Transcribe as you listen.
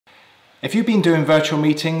If you've been doing virtual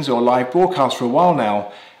meetings or live broadcasts for a while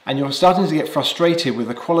now, and you're starting to get frustrated with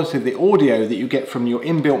the quality of the audio that you get from your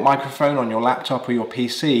inbuilt microphone on your laptop or your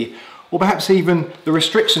PC, or perhaps even the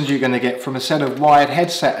restrictions you're going to get from a set of wired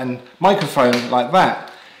headset and microphone like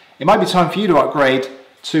that, it might be time for you to upgrade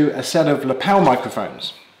to a set of lapel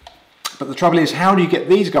microphones. But the trouble is, how do you get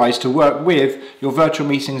these guys to work with your virtual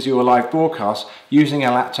meetings or your live broadcasts using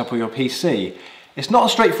a laptop or your PC? It's not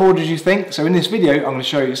as straightforward as you think, so in this video I'm going to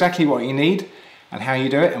show you exactly what you need and how you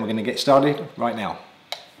do it, and we're going to get started right now.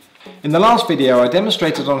 In the last video I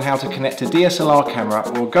demonstrated on how to connect a DSLR camera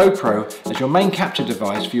or GoPro as your main capture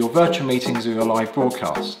device for your virtual meetings or your live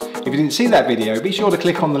broadcasts. If you didn't see that video, be sure to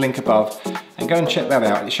click on the link above and go and check that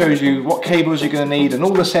out. It shows you what cables you're going to need and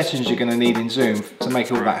all the settings you're going to need in Zoom to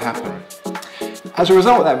make all that happen. As a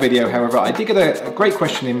result of that video, however, I did get a great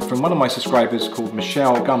question in from one of my subscribers called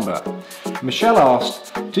Michelle Gumbert. Michelle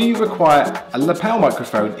asked, do you require a lapel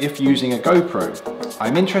microphone if using a GoPro?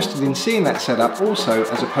 I'm interested in seeing that setup also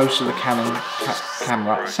as opposed to the Canon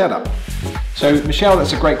camera setup. So Michelle,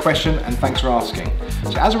 that's a great question and thanks for asking.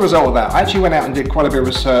 So as a result of that, I actually went out and did quite a bit of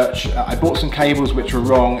research. I bought some cables which were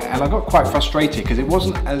wrong and I got quite frustrated because it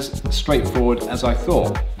wasn't as straightforward as I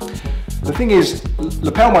thought. The thing is,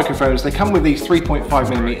 lapel microphones, they come with these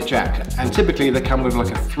 3.5mm jack, and typically they come with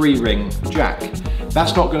like a 3-ring jack.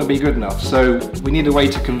 That's not going to be good enough, so we need a way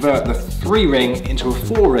to convert the 3-ring into a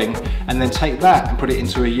 4-ring and then take that and put it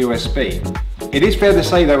into a USB. It is fair to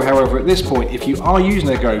say though, however, at this point, if you are using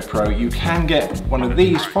a GoPro, you can get one of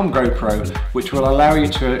these from GoPro which will allow you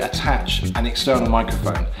to attach an external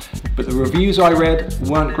microphone. But the reviews I read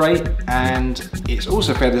weren't great, and it's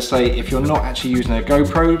also fair to say if you're not actually using a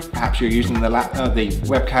GoPro, perhaps you're using the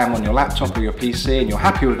webcam on your laptop or your PC and you're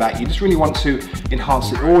happy with that, you just really want to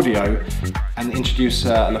enhance the audio and introduce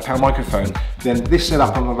a lapel microphone, then this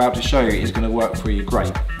setup I'm about to show you is going to work for you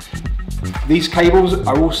great. These cables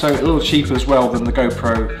are also a little cheaper as well than the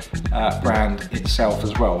GoPro brand itself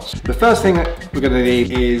as well. The first thing that we're going to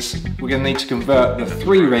need is we're going to need to convert the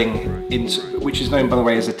 3-ring into, which is known by the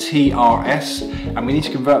way as a TRRS, and we need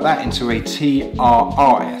to convert that into a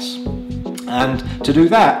TRRS. And to do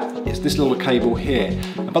that, it's this little cable here.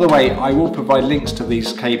 And by the way, I will provide links to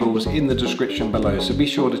these cables in the description below, so be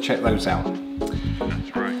sure to check those out.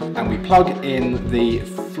 And we plug in the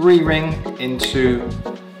 3-ring into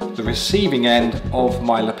the receiving end of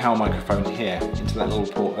my lapel microphone here, into that little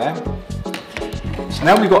port there. So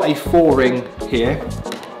now we've got a 4-ring here,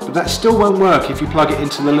 but that still won't work if you plug it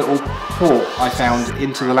into the little port I found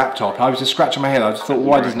into the laptop. I was just scratching my head, I just thought,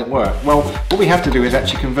 why doesn't it work? Well, what we have to do is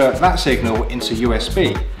actually convert that signal into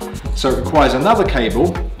USB. So it requires another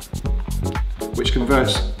cable which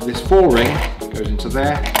converts this 4-ring, goes into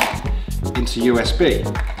there, into USB.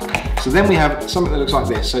 So then we have something that looks like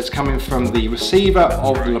this. So it's coming from the receiver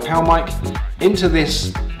of the lapel mic into this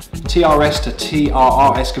TRS to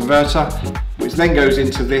TRRS converter, which then goes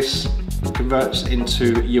into this, converts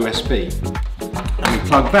into USB. And we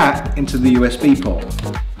plug that into the USB port.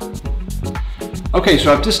 Okay,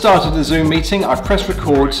 so I've just started the Zoom meeting. I've pressed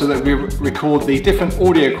record so that we record the different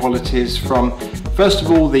audio qualities from, first of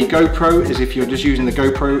all, the GoPro, as if you're just using the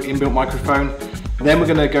GoPro inbuilt microphone. Then we're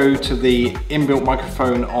going to go to the inbuilt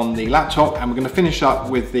microphone on the laptop, and we're going to finish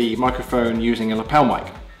up with the microphone using a lapel mic.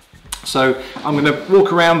 So I'm going to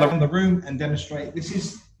walk around the room and demonstrate. This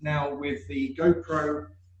is now with the GoPro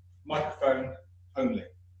microphone only.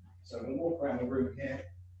 So I'm going to walk around the room here,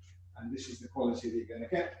 and this is the quality that you're going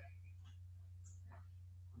to get.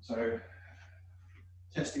 So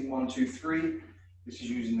testing 1, 2, 3. This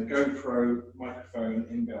is using the GoPro microphone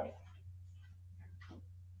inbuilt.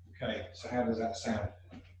 Okay, so how does that sound?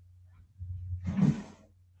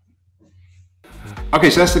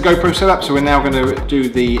 Okay, so that's the GoPro setup. So we're now going to do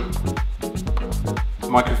the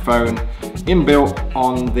microphone inbuilt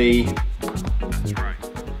on the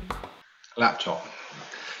laptop.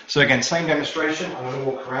 So again, same demonstration. I'm going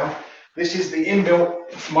to walk around. This is the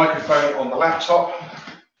inbuilt microphone on the laptop.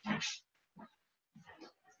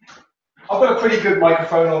 I've got a pretty good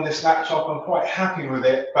microphone on this laptop. I'm quite happy with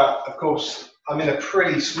it, but of course, I'm in a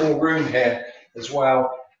pretty small room here as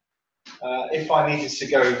well. If I needed to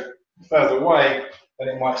go further away, then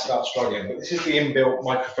it might start struggling. But this is the inbuilt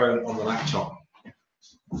microphone on the laptop.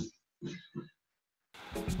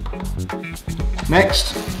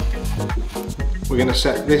 Next, we're going to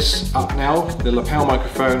set this up now, the lapel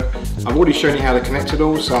microphone. I've already shown you how to connect it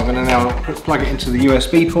all, so I'm going to now plug it into the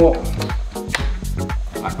USB port,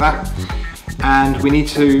 like that. And we need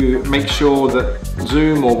to make sure that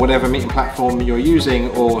Zoom or whatever meeting platform you're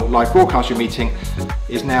using or live broadcast you're meeting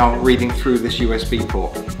is now reading through this USB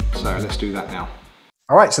port. So let's do that now.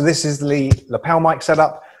 All right, so this is the lapel mic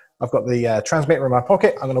setup. I've got the transmitter in my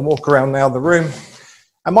pocket. I'm going to walk around now the room.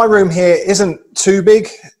 And my room here isn't too big.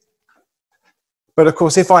 But of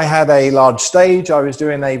course, if I had a large stage I was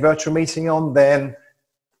doing a virtual meeting on, then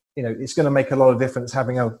you know, it's going to make a lot of difference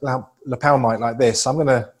having a lapel mic like this. I'm going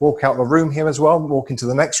to walk out the room here as well, walk into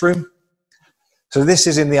the next room. So this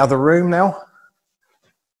is in the other room now.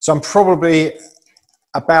 So I'm probably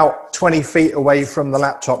about 20 feet away from the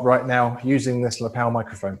laptop right now using this lapel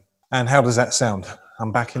microphone. And how does that sound?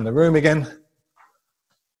 I'm back in the room again.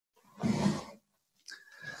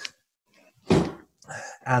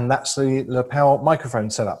 And that's the lapel microphone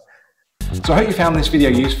setup. So I hope you found this video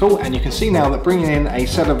useful, and you can see now that bringing in a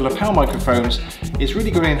set of lapel microphones is really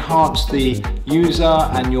going to enhance the user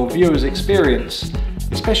and your viewer's experience,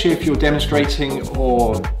 especially if you're demonstrating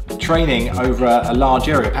or training over a large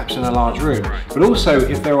area, perhaps in a large room. But also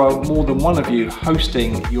if there are more than one of you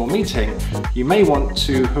hosting your meeting, you may want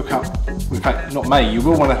to hook up, in fact not may, you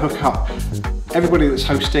will want to hook up everybody that's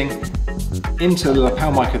hosting into the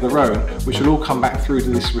lapel mic of their own, which will all come back through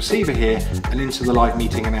to this receiver here and into the live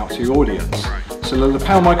meeting and out to your audience. So the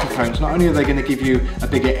lapel microphones, not only are they going to give you a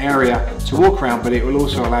bigger area to walk around, but it will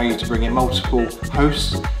also allow you to bring in multiple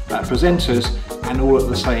hosts, presenters, and all at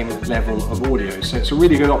the same level of audio. So it's a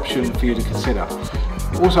really good option for you to consider.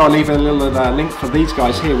 Also, I'll leave a little link for these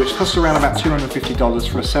guys here, which cost around about $250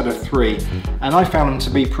 for a set of 3, and I found them to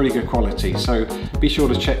be pretty good quality, so be sure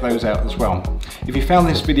to check those out as well. If you found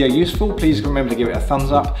this video useful, please remember to give it a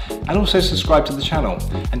thumbs up and also subscribe to the channel.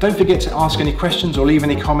 And don't forget to ask any questions or leave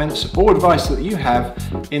any comments or advice that you have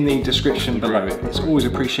in the description below. It's always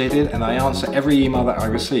appreciated, and I answer every email that I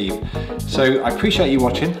receive. So I appreciate you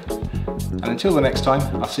watching, and until the next time,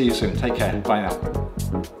 I'll see you soon. Take care. Bye now.